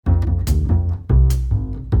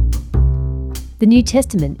The New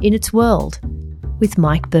Testament in its World with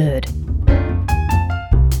Mike Bird.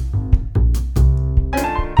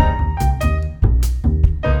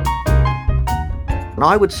 And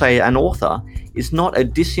I would say an author is not a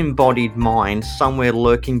disembodied mind somewhere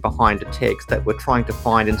lurking behind a text that we're trying to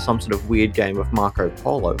find in some sort of weird game of Marco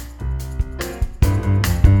Polo.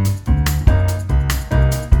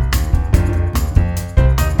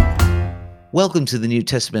 Welcome to the New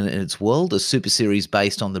Testament in its World, a super series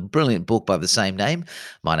based on the brilliant book by the same name.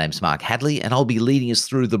 My name's Mark Hadley, and I'll be leading us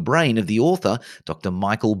through the brain of the author, Dr.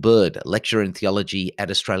 Michael Bird, lecturer in theology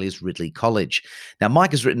at Australia's Ridley College. Now,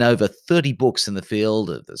 Mike has written over 30 books in the field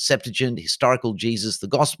of the Septuagint, historical Jesus, the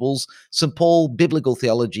Gospels, St. Paul, biblical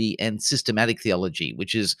theology, and systematic theology,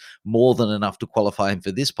 which is more than enough to qualify him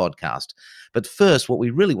for this podcast. But first, what we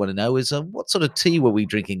really want to know is what sort of tea were we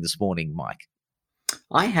drinking this morning, Mike?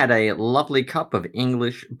 I had a lovely cup of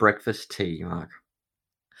English breakfast tea, Mark.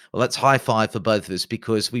 Well, that's high five for both of us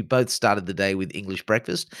because we both started the day with English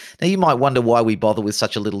breakfast. Now, you might wonder why we bother with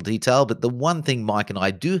such a little detail, but the one thing Mike and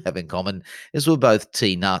I do have in common is we're both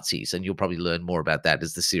tea Nazis, and you'll probably learn more about that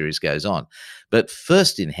as the series goes on. But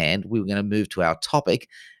first in hand, we're going to move to our topic.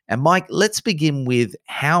 And Mike, let's begin with,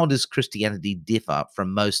 how does Christianity differ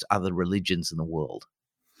from most other religions in the world?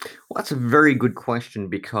 Well, that's a very good question,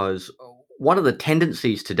 because one of the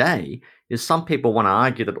tendencies today is some people want to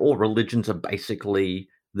argue that all religions are basically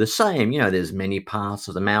the same. You know, there's many paths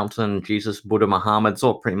of the mountain, Jesus, Buddha, Muhammad, it's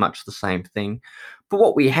all pretty much the same thing. But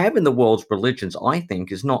what we have in the world's religions, I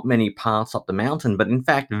think, is not many paths up the mountain, but in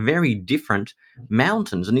fact, very different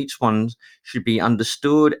mountains. And each one should be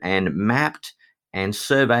understood and mapped and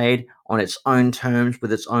surveyed on its own terms,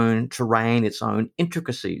 with its own terrain, its own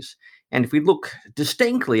intricacies. And if we look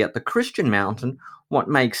distinctly at the Christian mountain, what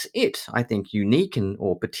makes it, I think, unique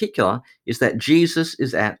or particular is that Jesus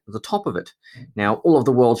is at the top of it. Now, all of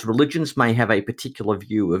the world's religions may have a particular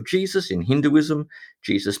view of Jesus. In Hinduism,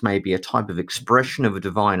 Jesus may be a type of expression of a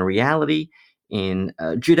divine reality. In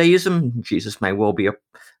Judaism, Jesus may well be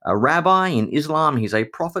a rabbi. In Islam, he's a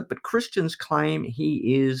prophet. But Christians claim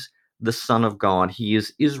he is the Son of God. He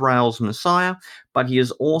is Israel's Messiah, but he is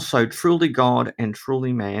also truly God and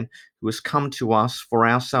truly man, who has come to us for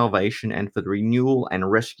our salvation and for the renewal and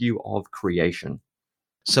rescue of creation.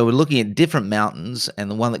 So we're looking at different mountains, and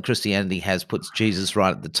the one that Christianity has puts Jesus right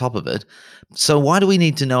at the top of it. So why do we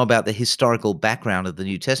need to know about the historical background of the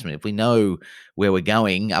New Testament? If we know where we're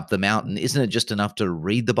going up the mountain, isn't it just enough to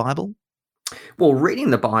read the Bible? Well, reading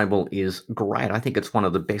the Bible is great. I think it's one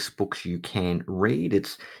of the best books you can read.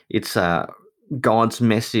 It's God's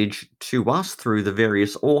message to us through the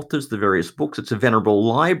various authors, the various books. It's a venerable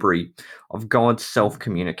library of God's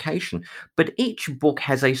self-communication. But each book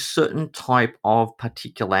has a certain type of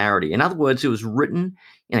particularity. In other words, it was written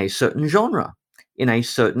in a certain genre, in a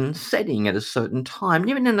certain setting, at a certain time,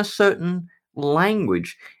 even in a certain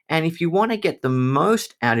language. And if you want to get the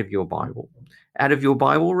most out of your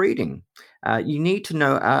Bible reading, you need to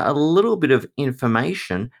know a little bit of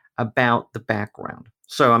information about the background.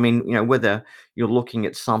 So, I mean, you know, whether you're looking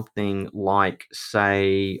at something like,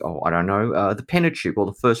 say, the Pentateuch, or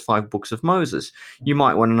the first 5 books of Moses, you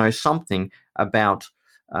might want to know something about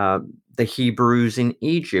the Hebrews in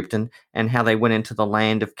Egypt and how they went into the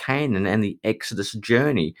land of Canaan and the Exodus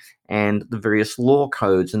journey and the various law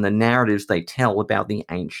codes and the narratives they tell about the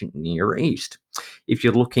ancient Near East. If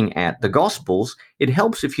you're looking at the Gospels, it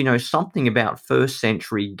helps if you know something about first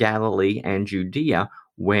century Galilee and Judea,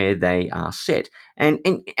 where they are set. And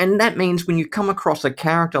that means when you come across a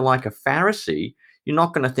character like a Pharisee, you're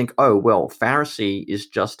not going to think, oh, well, Pharisee is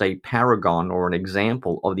just a paragon or an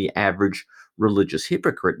example of the average religious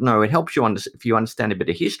hypocrite. No, it helps you if you understand a bit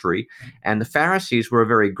of history. And the Pharisees were a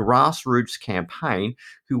very grassroots campaign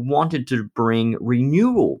who wanted to bring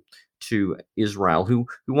renewal to Israel, who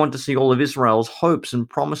wanted to see all of Israel's hopes and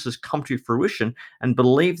promises come to fruition, and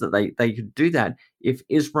believed that they could do that if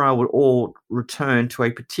Israel would all return to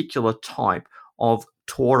a particular type of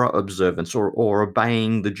Torah observance or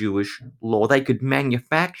obeying the Jewish law. They could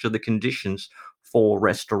manufacture the conditions for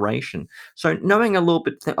restoration. So knowing a little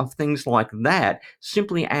bit of things like that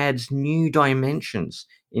simply adds new dimensions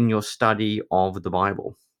in your study of the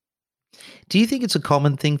Bible. Do you think it's a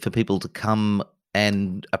common thing for people to come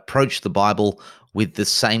and approach the Bible with the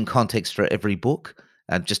same context for every book,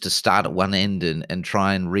 just to start at one end and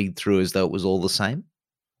try and read through as though it was all the same?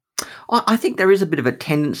 I think there is a bit of a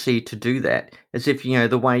tendency to do that, as if, you know,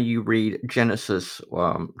 the way you read Genesis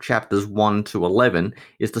chapters 1 to 11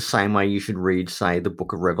 is the same way you should read, say, the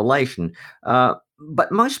book of Revelation.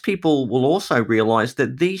 But most people will also realize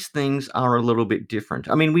that these things are a little bit different.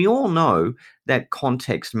 I mean, we all know that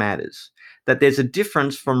context matters, that there's a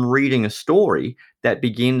difference from reading a story that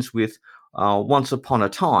begins with once upon a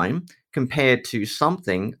time compared to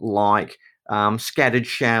something like scattered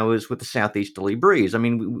showers with a southeasterly breeze. I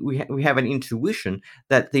mean, we have an intuition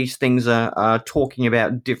that these things are talking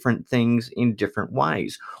about different things in different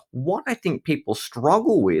ways. What I think people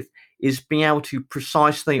struggle with is being able to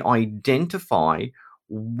precisely identify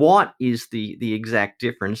what is the exact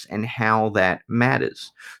difference and how that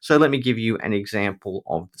matters. So let me give you an example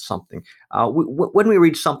of something. When we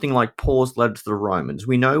read something like Paul's letter to the Romans,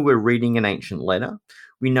 we know we're reading an ancient letter.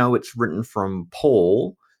 We know it's written from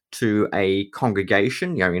Paul to a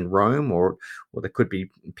congregation, in Rome, or there could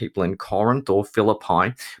be people in Corinth or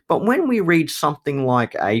Philippi. But when we read something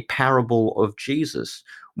like a parable of Jesus,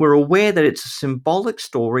 we're aware that it's a symbolic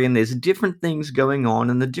story and there's different things going on,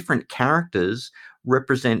 and the different characters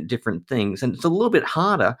represent different things. And it's a little bit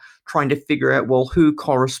harder trying to figure out, well, who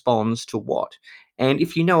corresponds to what. And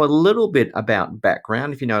if you know a little bit about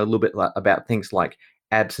background, if you know a little bit about things like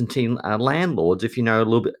absentee landlords, if you know a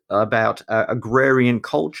little bit about agrarian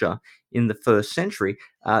culture in the first century,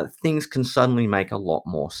 things can suddenly make a lot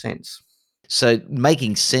more sense. So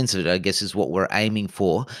making sense of it, I guess, is what we're aiming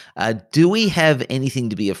for. Do we have anything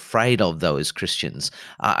to be afraid of, though, as Christians?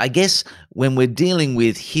 I guess when we're dealing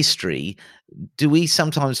with history, do we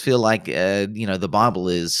sometimes feel like, the Bible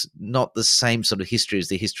is not the same sort of history as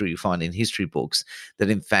the history you find in history books, that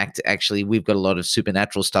in fact, actually, we've got a lot of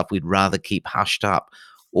supernatural stuff we'd rather keep hushed up?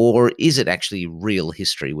 Or is it actually real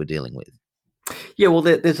history we're dealing with? Yeah, well,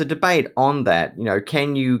 there's a debate on that.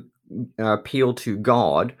 Can you appeal to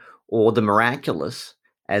God or the miraculous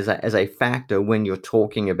as a factor when you're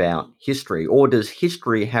talking about history, or does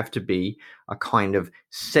history have to be a kind of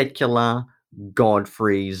secular,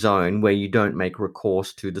 God-free zone where you don't make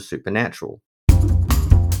recourse to the supernatural?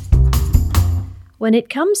 When it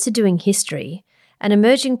comes to doing history, an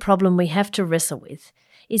emerging problem we have to wrestle with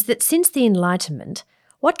is that since the Enlightenment,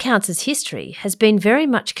 what counts as history has been very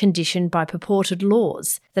much conditioned by purported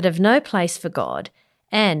laws that have no place for God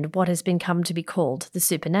and what has been come to be called the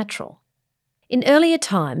supernatural. In earlier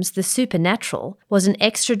times, the supernatural was an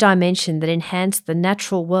extra dimension that enhanced the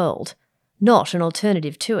natural world, not an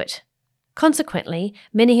alternative to it. Consequently,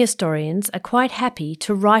 many historians are quite happy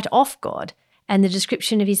to write off God and the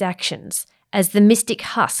description of his actions as the mystic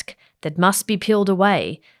husk that must be peeled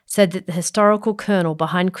away so that the historical kernel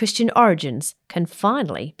behind Christian origins can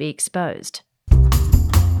finally be exposed.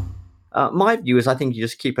 My view is I think you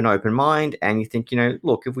just keep an open mind and you think,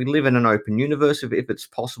 look, if we live in an open universe, if it's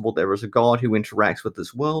possible there is a God who interacts with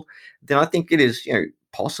this world, then I think it is,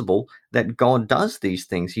 possible that God does these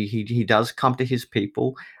things. He does come to his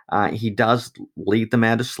people. He does lead them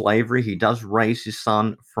out of slavery. He does raise his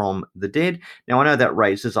son from the dead. Now, I know that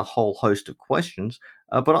raises a whole host of questions,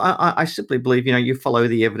 but I simply believe, you follow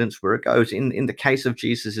the evidence where it goes. In the case of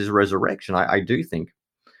Jesus' resurrection, I do think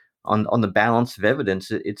on the balance of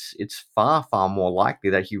evidence, it's far, far more likely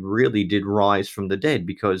that he really did rise from the dead,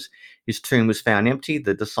 because his tomb was found empty.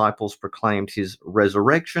 The disciples proclaimed his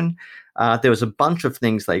resurrection. There was a bunch of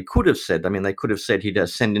things they could have said. I mean, they could have said he'd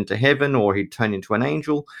ascend into heaven or he'd turn into an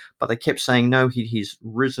angel, but they kept saying, no, he's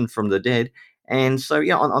risen from the dead. And so,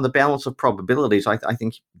 yeah, on the balance of probabilities, I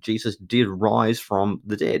think Jesus did rise from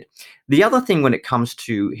the dead. The other thing when it comes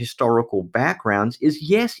to historical backgrounds is,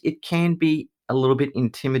 yes, it can be a little bit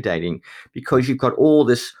intimidating because you've got all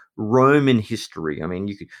this Roman history. I mean,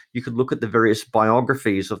 you could look at the various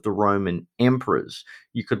biographies of the Roman emperors.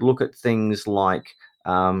 You could look at things like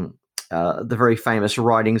the very famous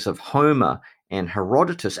writings of Homer and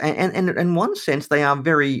Herodotus, and in one sense, they are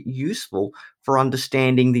very useful for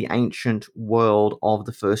understanding the ancient world of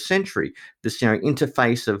the first century. This,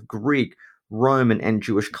 interface of Greek, Roman, and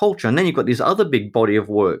Jewish culture. And then you've got this other big body of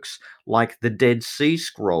works like the Dead Sea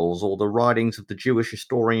Scrolls, or the writings of the Jewish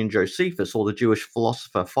historian Josephus, or the Jewish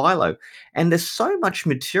philosopher Philo. And there's so much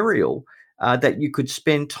material that you could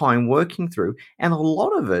spend time working through, and a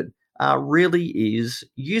lot of it really is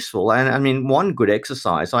useful. And I mean, one good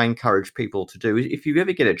exercise I encourage people to do is, if you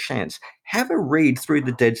ever get a chance, have a read through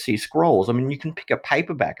the Dead Sea Scrolls. I mean, you can pick a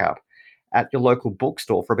paperback up at your local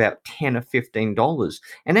bookstore for about $10 or $15.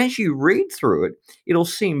 And as you read through it, it'll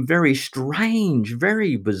seem very strange,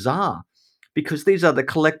 very bizarre, because these are the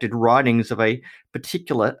collected writings of a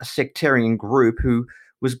particular sectarian group who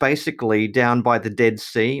was basically down by the Dead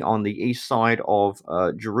Sea on the east side of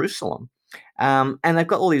Jerusalem. And they've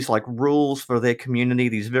got all these like rules for their community,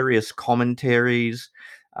 these various commentaries,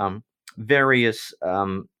 various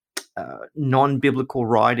non-biblical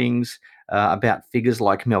writings, about figures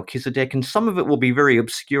like Melchizedek, and some of it will be very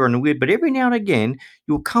obscure and weird, but every now and again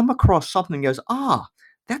you'll come across something that goes,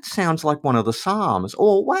 that sounds like one of the Psalms,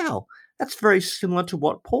 or wow, that's very similar to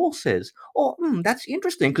what Paul says, or that's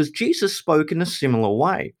interesting because Jesus spoke in a similar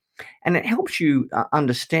way. And it helps you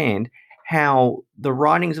understand how the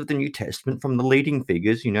writings of the New Testament from the leading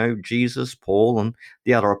figures, Jesus, Paul, and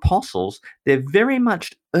the other apostles, they're very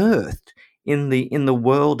much earthed in the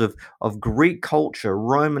world of Greek culture,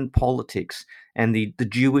 Roman politics, and the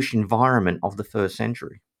Jewish environment of the first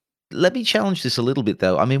century. Let me challenge this a little bit,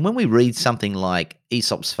 though. I mean, when we read something like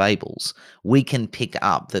Aesop's Fables, we can pick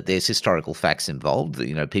up that there's historical facts involved,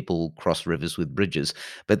 that, people cross rivers with bridges,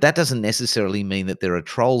 but that doesn't necessarily mean that there are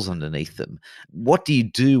trolls underneath them. What do you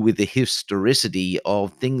do with the historicity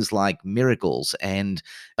of things like miracles and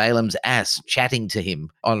Balaam's ass chatting to him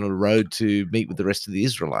on a road to meet with the rest of the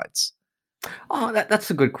Israelites? Oh, that's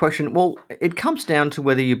a good question. Well, it comes down to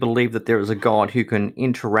whether you believe that there is a God who can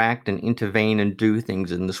interact and intervene and do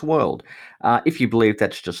things in this world. If you believe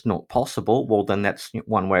that's just not possible, well, then that's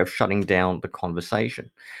one way of shutting down the conversation.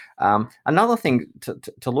 Another thing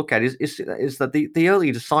to look at is that the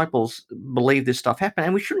early disciples believed this stuff happened,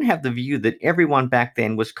 and we shouldn't have the view that everyone back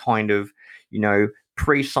then was kind of,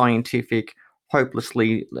 pre-scientific,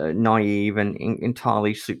 hopelessly naive and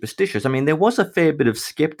entirely superstitious. I mean, there was a fair bit of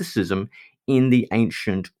skepticism in the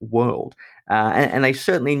ancient world. And they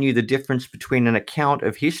certainly knew the difference between an account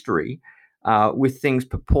of history with things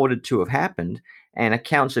purported to have happened and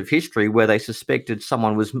accounts of history where they suspected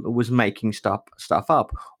someone was making stuff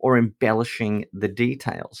up or embellishing the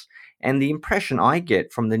details. And the impression I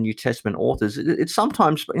get from the New Testament authors, it's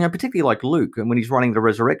sometimes, particularly like Luke, and when he's writing the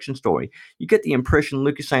resurrection story, you get the impression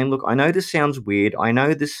Luke is saying, look, I know this sounds weird. I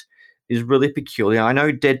know this is really peculiar. I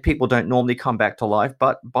know dead people don't normally come back to life,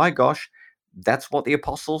 but by gosh, that's what the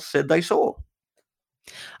apostles said they saw.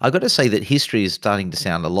 I've got to say that history is starting to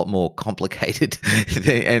sound a lot more complicated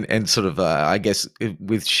and sort of, I guess,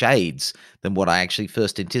 with shades than what I actually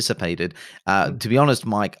first anticipated. To be honest,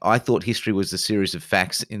 Mike, I thought history was a series of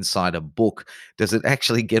facts inside a book. Does it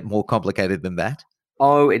actually get more complicated than that?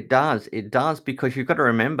 Oh, it does. It does, because you've got to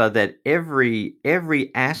remember that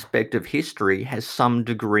every aspect of history has some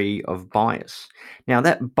degree of bias. Now,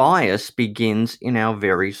 that bias begins in our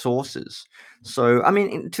very sources. So, I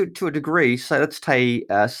mean, to a degree. So, let's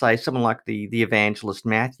say someone like the evangelist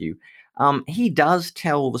Matthew. He does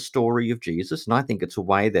tell the story of Jesus, and I think it's a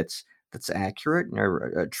way that's accurate,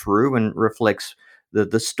 true, and reflects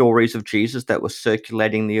the stories of Jesus that were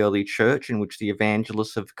circulating the early church, in which the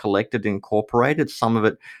evangelists have collected and incorporated, some of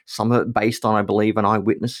it based on, I believe, an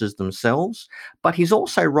eyewitnesses themselves. But he's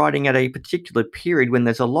also writing at a particular period when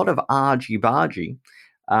there's a lot of argy-bargy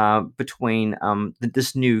between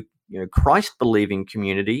this new Christ believing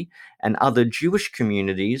community and other Jewish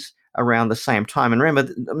communities around the same time. And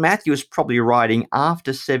remember, Matthew is probably writing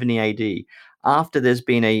after 70 AD, after there's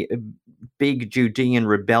been a big Judean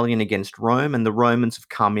rebellion against Rome, and the Romans have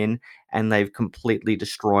come in and they've completely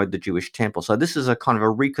destroyed the Jewish temple. So this is a kind of a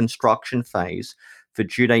reconstruction phase for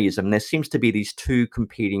Judaism. There seems to be these two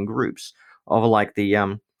competing groups of like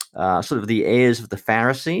the sort of the heirs of the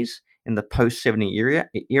Pharisees in the post-70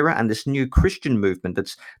 era, and this new Christian movement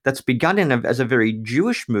that's begun as a very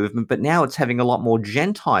Jewish movement, but now it's having a lot more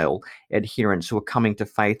Gentile adherents who are coming to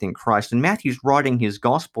faith in Christ. And Matthew's writing his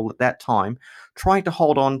gospel at that time, trying to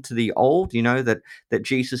hold on to the old, that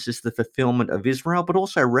Jesus is the fulfillment of Israel, but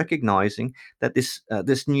also recognizing that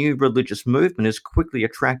this new religious movement is quickly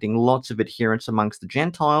attracting lots of adherents amongst the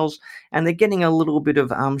Gentiles, and they're getting a little bit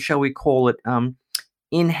of, shall we call it,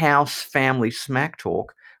 in-house family smack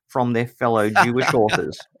talk from their fellow Jewish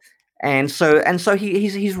authors. And so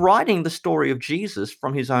he's writing the story of Jesus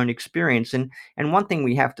from his own experience. And one thing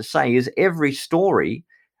we have to say is every story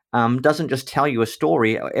doesn't just tell you a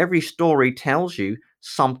story. Every story tells you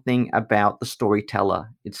something about the storyteller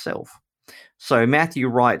itself. So Matthew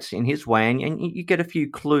writes in his way, and you get a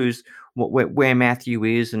few clues where Matthew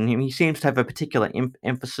is, and he seems to have a particular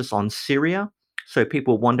emphasis on Syria. So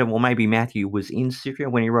people wonder, well, maybe Matthew was in Syria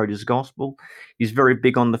when he wrote his gospel. He's very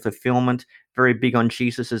big on the fulfillment, very big on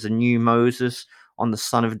Jesus as a new Moses, on the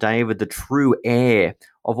son of David, the true heir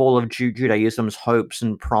of all of Judaism's hopes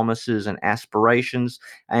and promises and aspirations.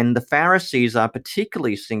 And the Pharisees are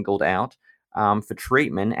particularly singled out for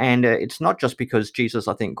treatment. And it's not just because Jesus,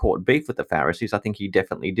 I think, caught beef with the Pharisees. I think he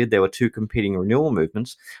definitely did. There were two competing renewal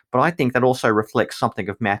movements. But I think that also reflects something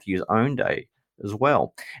of Matthew's own day as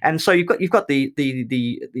well. And so you've got the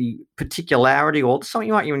particularity, or some,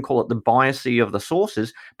 you might even call it the biasy of the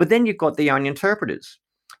sources, but then you've got the own interpreters.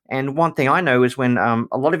 And one thing I know is when a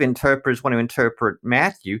lot of interpreters want to interpret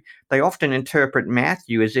Matthew, they often interpret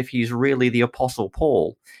Matthew as if he's really the Apostle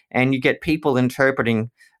Paul. And you get people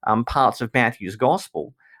interpreting parts of Matthew's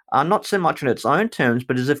gospel, not so much in its own terms,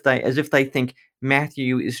 but as if they think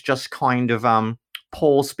Matthew is just kind of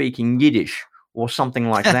Paul speaking Yiddish or something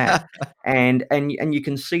like that. and you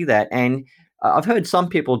can see that. And I've heard some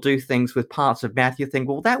people do things with parts of Matthew think,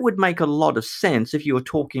 well, that would make a lot of sense if you were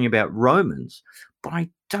talking about Romans, but I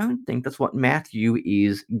don't think that's what Matthew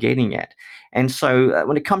is getting at. And so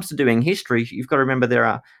when it comes to doing history, you've got to remember there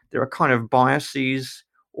are kind of biases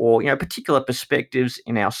or particular perspectives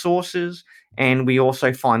in our sources, and we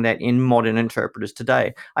also find that in modern interpreters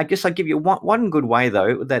today. I guess I give you one good way,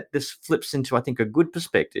 though, that this flips into, I think, a good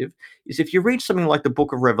perspective, is if you read something like the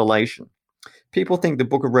Book of Revelation. People think the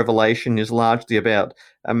Book of Revelation is largely about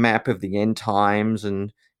a map of the end times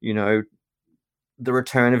and, the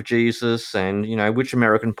return of Jesus and, which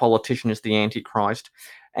American politician is the Antichrist.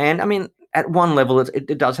 And I mean, at one level,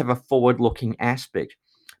 it does have a forward-looking aspect.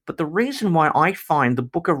 But the reason why I find the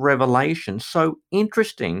Book of Revelation so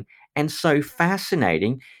interesting and so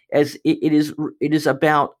fascinating as it is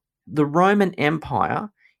about the Roman Empire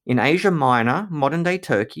in Asia Minor, modern-day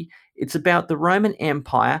Turkey. It's about the Roman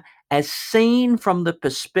Empire as seen from the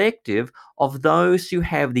perspective of those who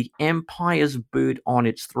have the empire's boot on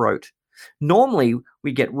its throat. Normally,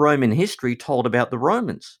 we get Roman history told about the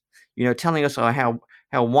Romans, telling us how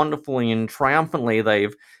wonderfully and triumphantly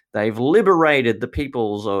they've liberated the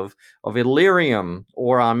peoples of Illyrium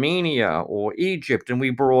or Armenia or Egypt, and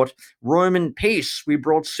we brought Roman peace, we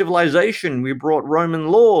brought civilization, we brought Roman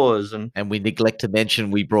laws, and we neglect to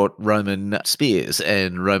mention we brought Roman spears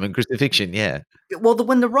and Roman crucifixion. Yeah. Well,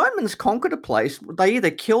 when the Romans conquered a place, they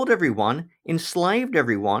either killed everyone, enslaved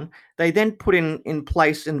everyone. They then put in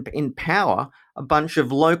place in power a bunch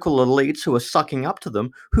of local elites who were sucking up to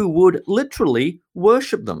them, who would literally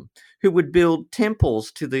worship them, who would build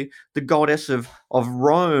temples to the goddess of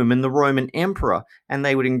Rome and the Roman emperor, and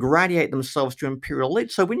they would ingratiate themselves to imperial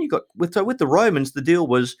elites. So when you got with the Romans, the deal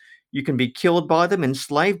was you can be killed by them,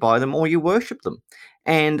 enslaved by them, or you worship them.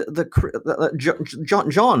 And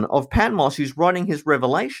John of Patmos, who's writing his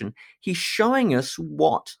Revelation, he's showing us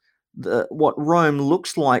what Rome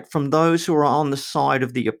looks like from those who are on the side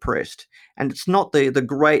of the oppressed. And it's not the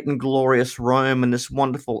great and glorious Rome and this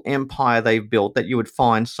wonderful empire they've built that you would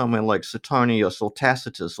find somewhere like Suetonius or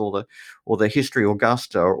Tacitus or the History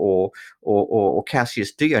Augusta or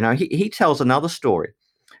Cassius Dio. Now he tells another story.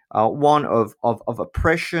 One of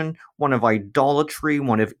oppression, one of idolatry,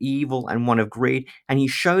 one of evil, and one of greed. And he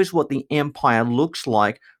shows what the empire looks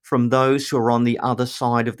like from those who are on the other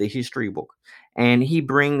side of the history book. And he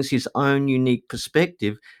brings his own unique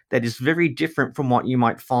perspective that is very different from what you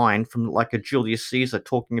might find from like a Julius Caesar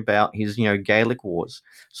talking about his, Gallic wars.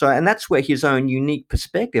 So, and that's where his own unique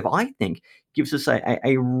perspective, I think, gives us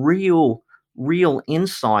a real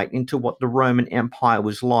insight into what the Roman Empire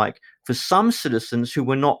was like for some citizens who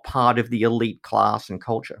were not part of the elite class and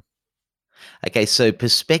culture. Okay, so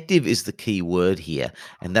perspective is the key word here,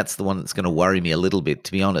 and that's the one that's going to worry me a little bit,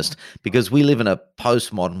 to be honest, because we live in a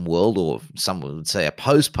postmodern world, or someone would say a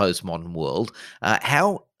post-postmodern world.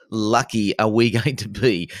 How lucky are we going to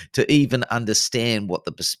be to even understand what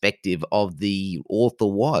the perspective of the author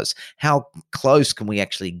was? How close can we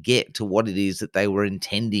actually get to what it is that they were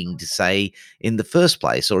intending to say in the first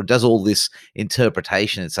place, or does all this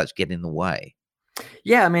interpretation and such get in the way?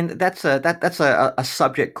 Yeah, I mean that's a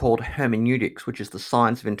subject called hermeneutics, which is the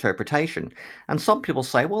science of interpretation. And some people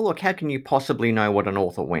say, well, look, how can you possibly know what an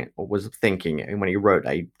author went or was thinking when he wrote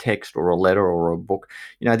a text or a letter or a book?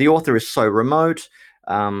 The author is so remote.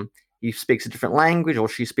 He speaks a different language, or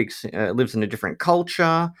she lives in a different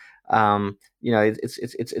culture.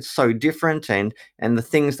 It's so different, and the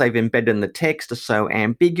things they've embedded in the text are so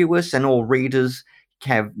ambiguous, and all readers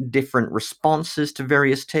have different responses to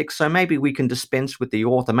various texts. So maybe we can dispense with the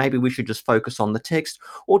author. Maybe we should just focus on the text,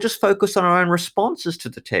 or just focus on our own responses to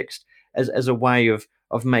the text as a way of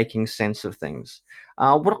making sense of things.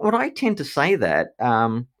 What I tend to say that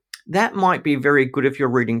might be very good if you're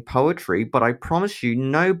reading poetry, but I promise you,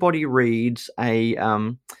 nobody reads a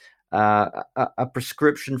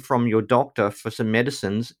prescription from your doctor for some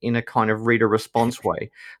medicines in a kind of reader response way.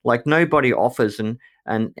 Like nobody offers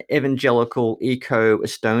an evangelical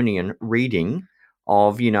eco-Estonian reading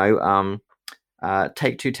of,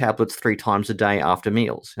 take 2 tablets 3 times a day after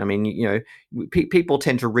meals. I mean, people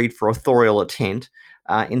tend to read for authorial intent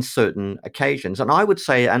in certain occasions. And I would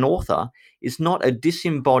say an author is not a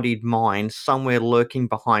disembodied mind somewhere lurking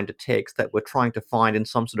behind a text that we're trying to find in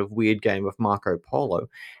some sort of weird game of Marco Polo.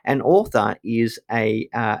 An author is a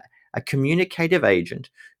a communicative agent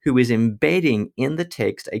who is embedding in the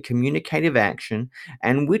text a communicative action,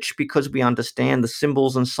 and which, because we understand the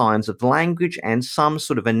symbols and signs of language and some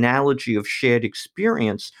sort of analogy of shared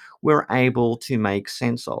experience, we're able to make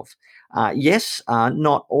sense of. Yes,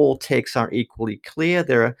 not all texts are equally clear.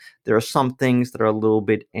 There are some things that are a little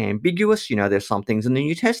bit ambiguous. There's some things in the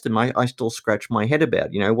New Testament I still scratch my head about.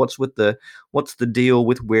 What's the deal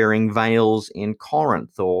with wearing veils in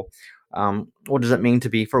Corinth, or what does it mean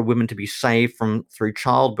for women to be saved through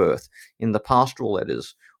childbirth in the pastoral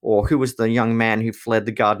letters? Or who was the young man who fled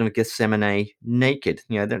the Garden of Gethsemane naked?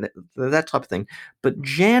 That type of thing. But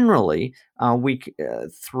generally,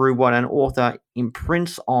 through what an author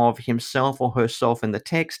imprints of himself or herself in the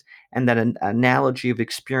text, and that an analogy of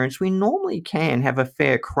experience, we normally can have a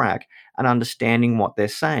fair crack at understanding what they're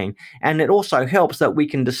saying. And it also helps that we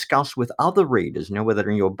can discuss with other readers, whether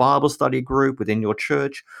in your Bible study group, within your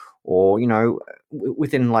church, or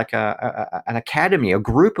within like an academy, a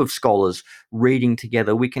group of scholars reading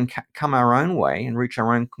together. We can come our own way and reach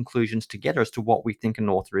our own conclusions together as to what we think an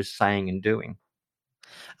author is saying and doing.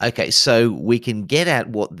 Okay, so we can get at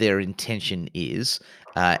what their intention is,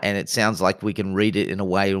 and it sounds like we can read it in a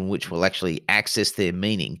way in which we'll actually access their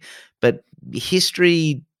meaning. But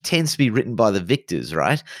history tends to be written by the victors,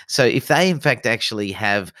 right? So if they, in fact, actually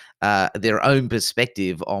have their own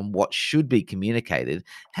perspective on what should be communicated,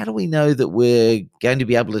 how do we know that we're going to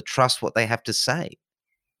be able to trust what they have to say?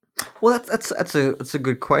 Well, that's a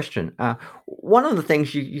good question. One of the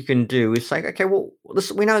things you can do is say, okay, well,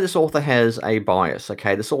 we know this author has a bias.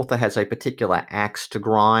 Okay, this author has a particular axe to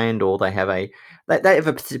grind, or they have a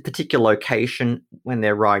particular location when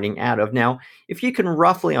they're writing out of. Now, if you can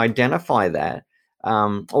roughly identify that,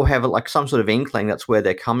 or have like some sort of inkling that's where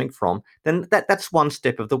they're coming from, then that's one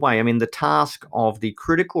step of the way. I mean, the task of the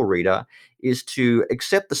critical reader is to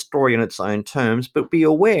accept the story in its own terms, but be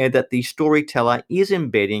aware that the storyteller is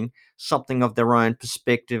embedding something of their own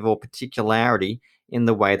perspective or particularity in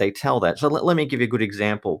the way they tell that. So let me give you a good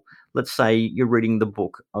example. Let's say you're reading the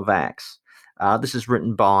book of Acts. This is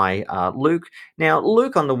written by Luke. Now,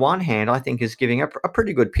 Luke, on the one hand, I think is giving a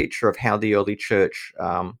pretty good picture of how the early church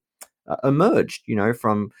emerged,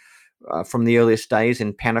 from the earliest days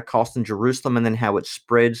in Pentecost and Jerusalem, and then how it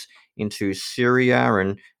spreads into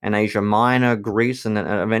Syria and Asia Minor, Greece, and then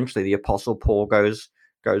eventually the Apostle Paul goes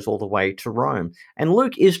all the way to Rome. And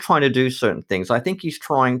Luke is trying to do certain things. I think he's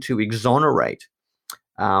trying to exonerate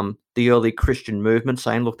the early Christian movement,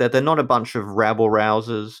 saying, look, they're not a bunch of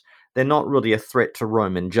rabble-rousers. They're not really a threat to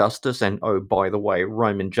Roman justice. And, oh, by the way,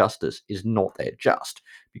 Roman justice is not that just,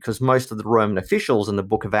 because most of the Roman officials in the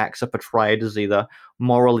book of Acts are portrayed as either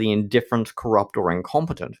morally indifferent, corrupt, or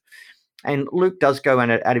incompetent. And Luke does go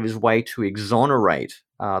out of his way to exonerate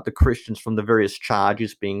the Christians from the various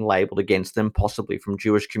charges being labeled against them, possibly from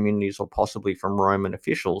Jewish communities or possibly from Roman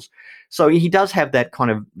officials. So he does have that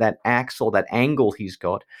kind of that axe or that angle he's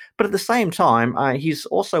got. But at the same time, he's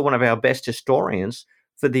also one of our best historians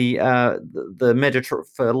for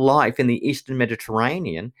for life in the Eastern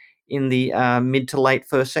Mediterranean in the mid to late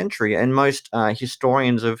first century. And most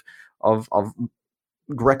historians of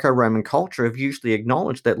Greco-Roman culture have usually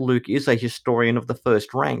acknowledged that Luke is a historian of the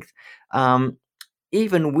first rank,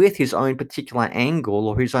 even with his own particular angle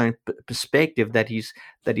or his own perspective that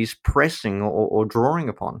he's pressing or drawing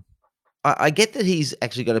upon. I get that he's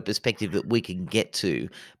actually got a perspective that we can get to,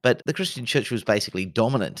 but the Christian church was basically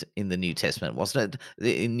dominant in the New Testament, wasn't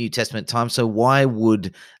it? In New Testament times. So why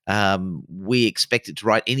would we expect it to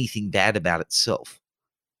write anything bad about itself?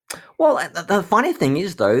 Well, the funny thing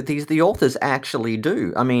is, though, the authors actually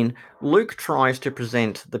do. I mean, Luke tries to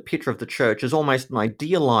present the picture of the church as almost an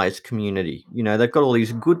idealized community. They've got all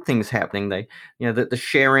these good things happening. The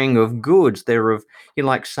sharing of goods. He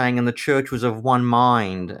likes saying, and the church was of one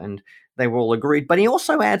mind, and they were all agreed. But he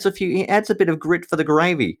also adds he adds a bit of grit for the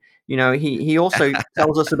gravy. He also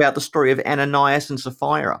tells us about the story of Ananias and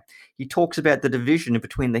Sapphira. He talks about the division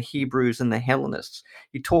between the Hebrews and the Hellenists.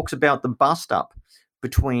 He talks about the bust up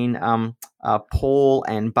between Paul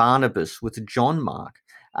and Barnabas with John Mark.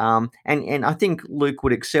 And I think Luke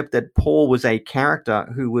would accept that Paul was a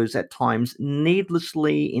character who was at times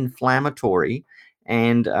needlessly inflammatory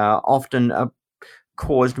and often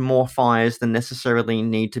caused more fires than necessarily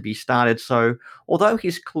need to be started. So although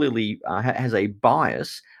he's clearly has a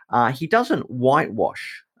bias, he doesn't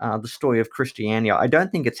whitewash the story of Christianity. I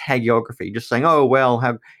don't think it's hagiography, just saying, oh, well,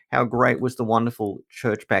 how great was the wonderful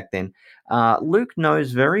church back then. Luke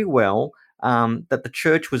knows very well that the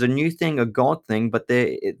church was a new thing, a God thing, but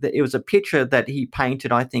it was a picture that he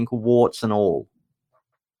painted, I think, warts and all.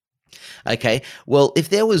 Okay. Well, if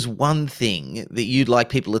there was one thing that you'd like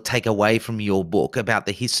people to take away from your book about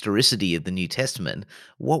the historicity of the New Testament,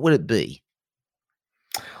 what would it be?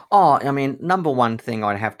 Oh, I mean, number one thing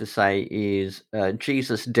I'd have to say is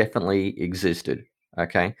Jesus definitely existed.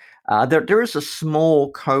 Okay, there is a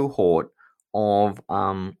small cohort of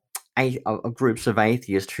of groups of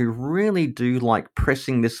atheists who really do like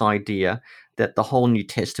pressing this idea that the whole New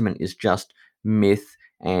Testament is just myth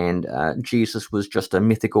and Jesus was just a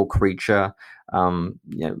mythical creature. You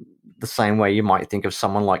know, the same way you might think of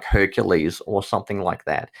someone like Hercules or something like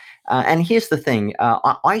that. And here's the thing: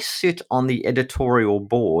 I sit on the editorial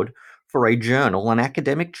board for a journal, an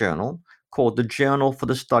academic journal called the Journal for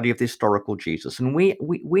the Study of the Historical Jesus, and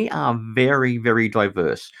we are very, very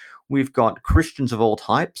diverse. We've got Christians of all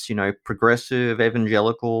types, you know, progressive,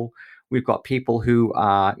 evangelical. We've got people who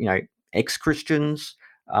are, you know, ex-Christians,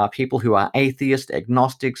 people who are atheist,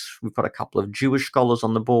 agnostics. We've got a couple of Jewish scholars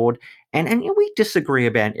on the board, and you know, we disagree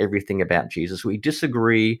about everything about Jesus. We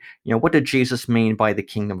disagree, you know, what did Jesus mean by the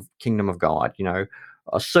kingdom of God? You know,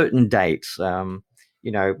 certain dates. You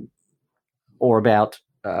know, or about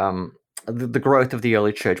the growth of the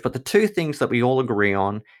early church. But the two things that we all agree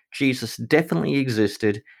on: Jesus definitely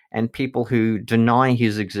existed, and people who deny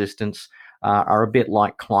his existence are a bit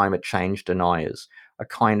like climate change deniers, a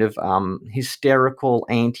kind of hysterical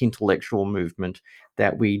anti intellectual movement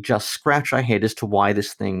that we just scratch our head as to why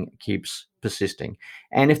this thing keeps persisting.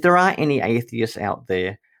 And if there are any atheists out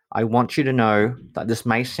there, I want you to know that this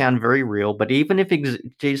may sound very real, but even if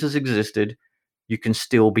Jesus existed, you can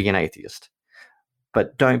still be an atheist.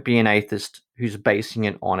 But don't be an atheist who's basing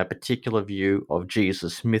it on a particular view of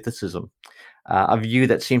Jesus mythicism, a view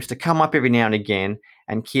that seems to come up every now and again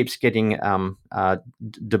and keeps getting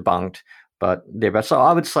debunked. But there, so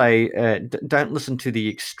I would say don't listen to the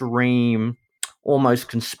extreme, almost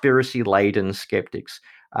conspiracy-laden skeptics.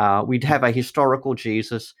 We'd have a historical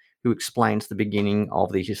Jesus who explains the beginning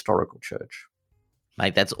of the historical church.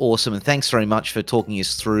 Mate, that's awesome. And thanks very much for talking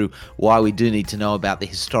us through why we do need to know about the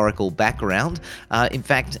historical background. In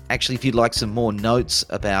fact, actually, if you'd like some more notes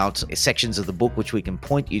about sections of the book which we can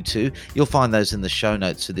point you to, you'll find those in the show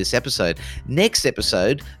notes for this episode. Next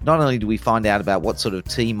episode, not only do we find out about what sort of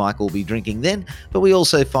tea Michael will be drinking then, but we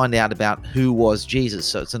also find out about who was Jesus.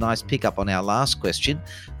 So it's a nice pickup on our last question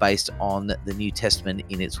based on the New Testament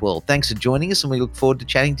in its world. Thanks for joining us, and we look forward to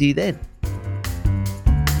chatting to you then.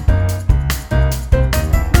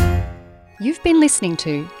 You've been listening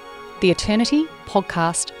to the Eternity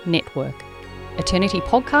Podcast Network,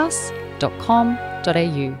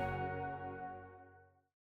 eternitypodcasts.com.au.